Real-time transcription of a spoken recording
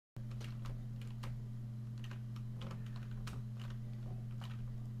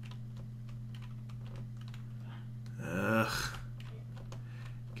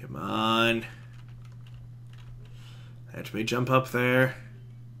Let me jump up there.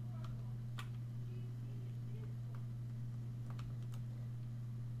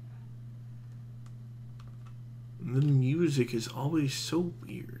 The music is always so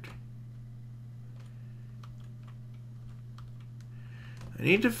weird. I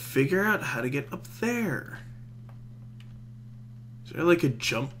need to figure out how to get up there. Is there like a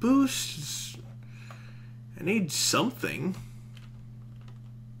jump boost? I need something.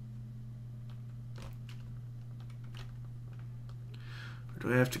 Or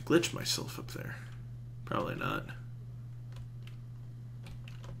do I have to glitch myself up there? Probably not.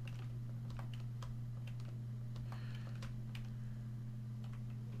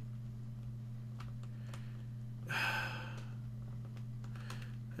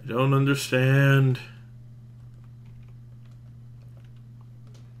 I don't understand.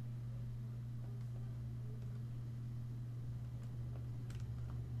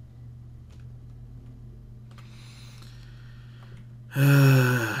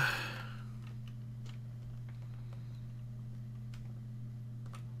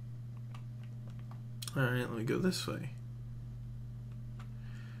 Alright, let me go this way.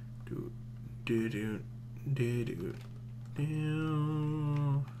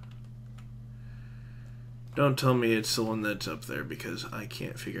 Don't tell me it's the one that's up there, because I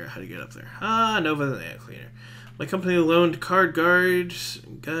can't figure out how to get up there. Ah, Nova the Nail Cleaner. My company loaned card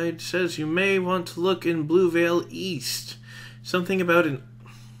guide says you may want to look in Blue Veil East. Something about an...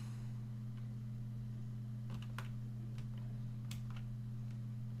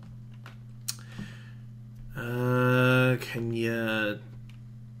 can ya...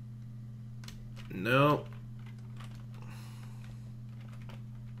 No.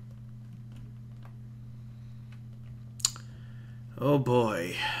 Oh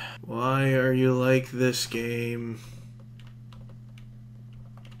boy. Why are you like this game?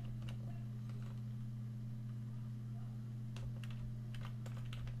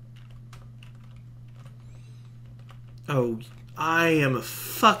 Oh, I am a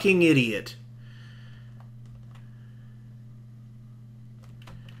fucking idiot.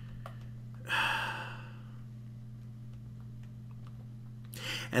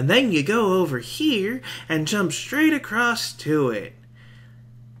 And then you go over here and jump straight across to it.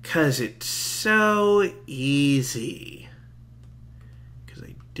 'Cause it's so easy. 'Cause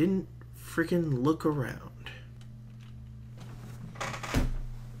I didn't freaking look around.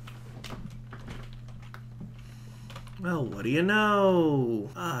 Well, what do you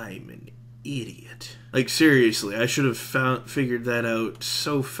know? I'm an idiot. Like, seriously, I should have figured that out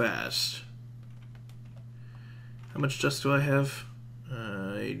so fast. How much dust do I have?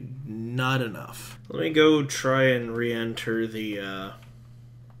 Not enough. Let me go try and re-enter the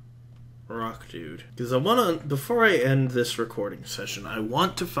rock dude, because I want to, before I end this recording session, I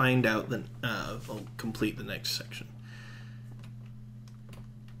want to find out that I'll complete the next section.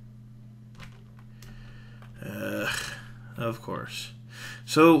 Of course.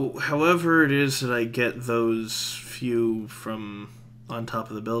 So, however it is that I get those few from on top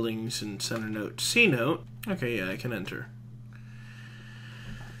of the buildings in center note C note, okay, yeah, I can enter.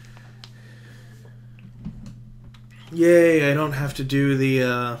 Yay, I don't have to do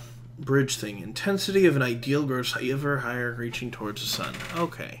the bridge thing. Intensity of an ideal grows ever higher, reaching towards the sun.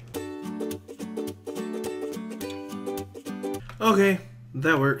 Okay. Okay,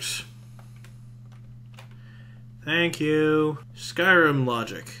 that works. Thank you. Skyrim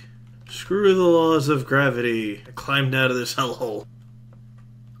logic. Screw the laws of gravity. I climbed out of this hellhole.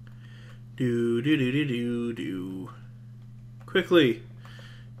 Do. Quickly,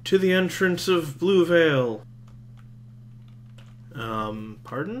 to the entrance of Blue Veil.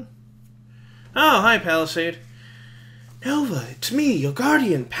 Pardon? Oh, hi, Palisade. Nova, it's me, your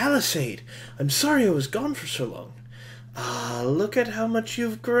guardian, Palisade. I'm sorry I was gone for so long. Ah, look at how much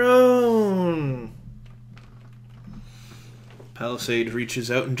you've grown. Palisade reaches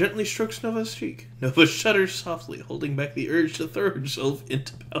out and gently strokes Nova's cheek. Nova shudders softly, holding back the urge to throw herself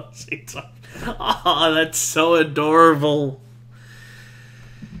into Palisade's arms. Ah, that's so adorable.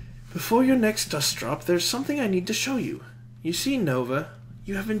 Before your next dust drop, there's something I need to show you. You see, Nova,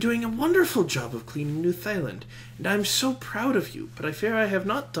 you have been doing a wonderful job of cleaning New Thailand, and I'm so proud of you, but I fear I have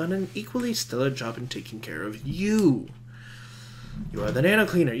not done an equally stellar job in taking care of you. You are the Nano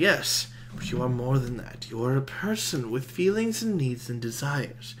Cleaner, yes, but you are more than that. You are a person with feelings and needs and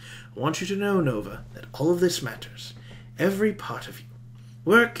desires. I want you to know, Nova, that all of this matters. Every part of you.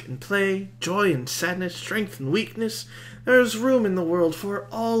 Work and play, joy and sadness, strength and weakness. There is room in the world for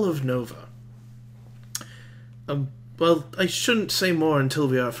all of Nova. Well, I shouldn't say more until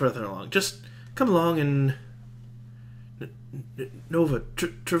we are further along. Just come along and... Nova,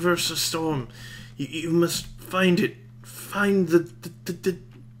 traverse a storm. You must find it. find the...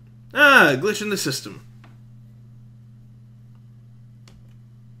 Ah, glitch in the system.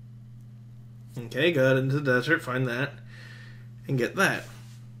 Okay, go out into the desert, find that, and get that.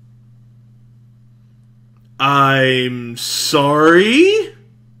 I'm sorry?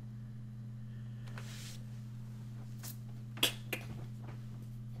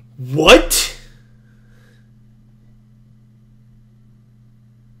 What?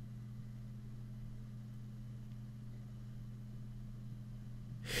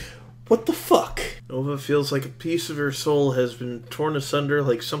 What the fuck? Nova feels like a piece of her soul has been torn asunder,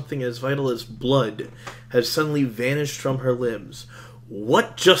 like something as vital as blood has suddenly vanished from her limbs.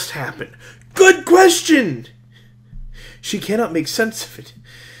 What just happened? Good question! She cannot make sense of it.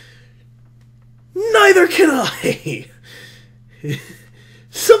 Neither can I!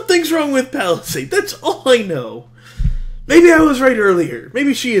 Something's wrong with Palisade, that's all I know. Maybe I was right earlier.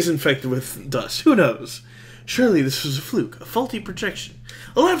 Maybe she is infected with dust. Who knows? Surely this was a fluke, a faulty projection.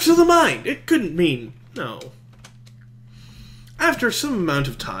 A lapse of the mind! It couldn't mean... No. After some amount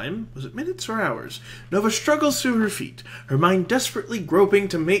of time, was it minutes or hours, Nova struggles to her feet, her mind desperately groping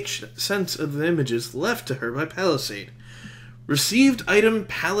to make sense of the images left to her by Palisade. Received item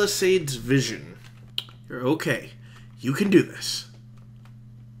Palisade's vision. You're okay. You can do this.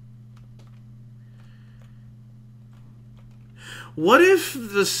 What if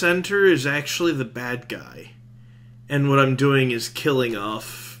the center is actually the bad guy? And what I'm doing is killing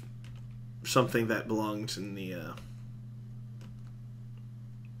off something that belongs in the...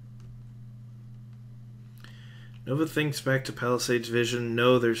 Nova thinks back to Palisade's vision.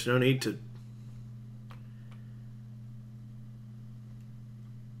 No, there's no need to...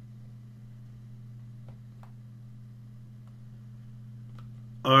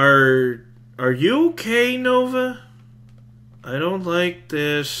 Are you okay, Nova? I don't like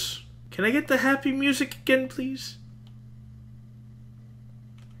this. Can I get the happy music again, please?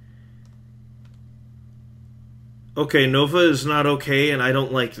 Okay, Nova is not okay, and I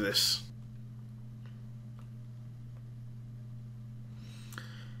don't like this.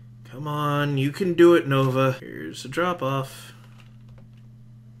 Come on, you can do it, Nova. Here's a drop-off.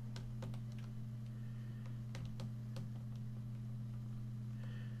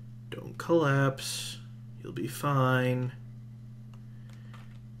 Don't collapse. You'll be fine.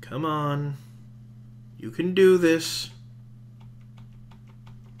 Come on. You can do this.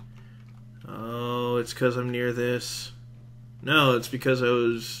 Oh, it's because I'm near this. No, it's because I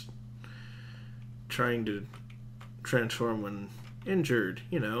was trying to transform when injured,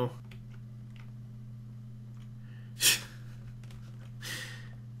 you know.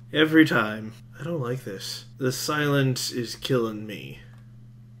 Every time. I don't like this. The silence is killing me.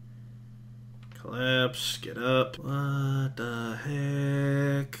 Collapse, get up. What the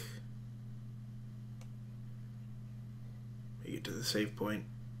heck? We get to the save point.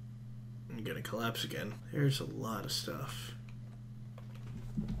 I'm gonna collapse again. There's a lot of stuff.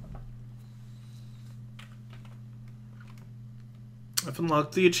 I've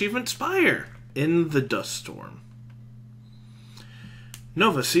unlocked the achievement Spire in the dust storm.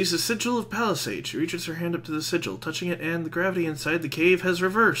 Nova sees the sigil of Palisade. She reaches her hand up to the sigil, touching it, and the gravity inside the cave has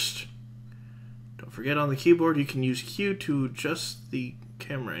reversed. Don't forget, on the keyboard you can use Q to adjust the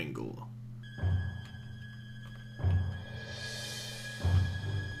camera angle.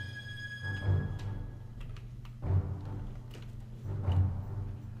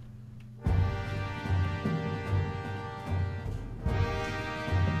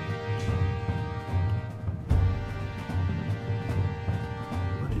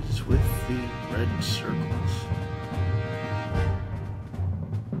 With the red circles.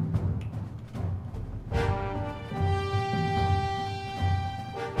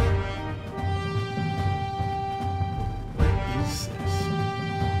 What is this?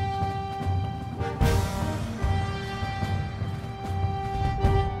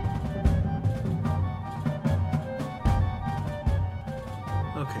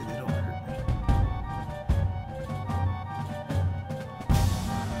 Okay, they don't hurt me.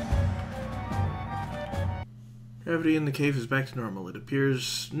 Gravity in the cave is back to normal. It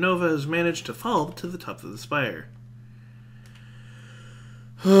appears Nova has managed to fall to the top of the spire.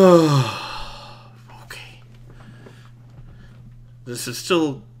 Okay. This is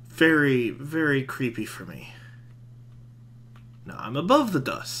still very, very creepy for me. Now I'm above the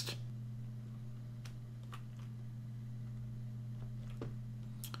dust.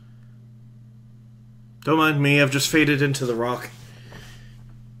 Don't mind me, I've just faded into the rock.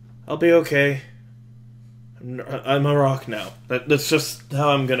 I'll be okay. I'm a rock now. That's just how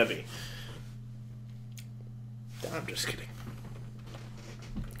I'm gonna be. I'm just kidding.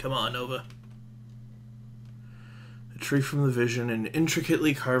 Come on, Nova. tree from the vision, and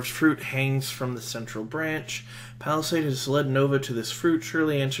intricately carved fruit hangs from the central branch. Palisade has led Nova to this fruit.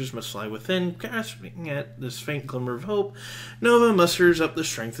 Surely answers must lie within. Grasping at this faint glimmer of hope, Nova musters up the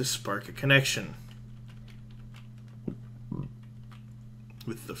strength to spark a connection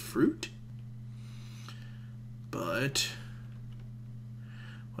with the fruit. But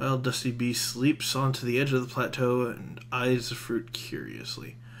while Dusty Beast leaps onto the edge of the plateau and eyes the fruit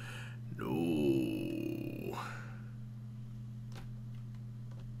curiously. No.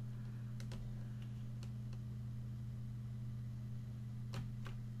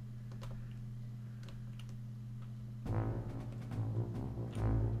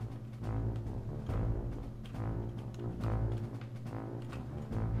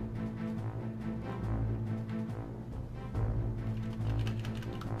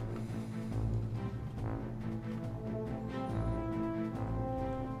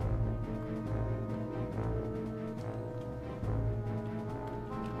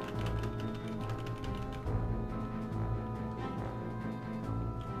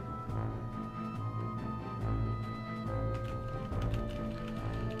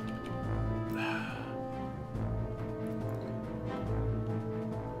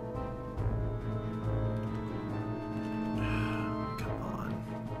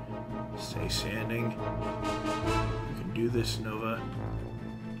 Stay standing. You can do this, Nova.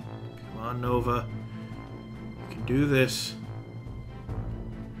 Come on, Nova. You can do this.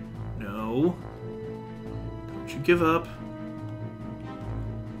 No. Don't you give up.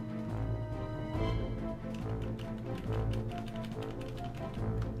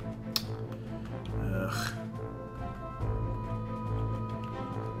 Ugh.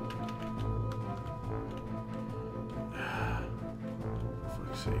 For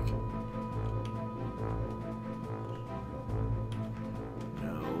fuck's sake.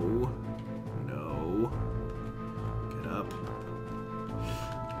 No. Get up.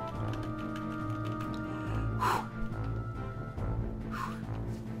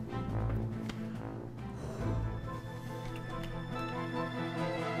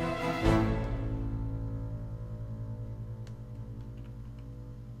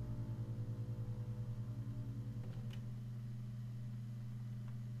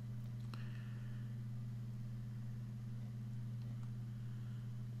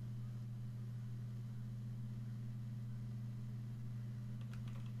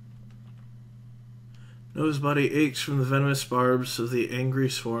 Nova's body aches from the venomous barbs of the angry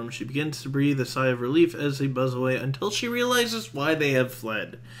swarm. She begins to breathe a sigh of relief as they buzz away until she realizes why they have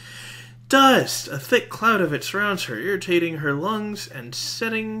fled. Dust! A thick cloud of it surrounds her, irritating her lungs and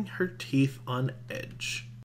setting her teeth on edge.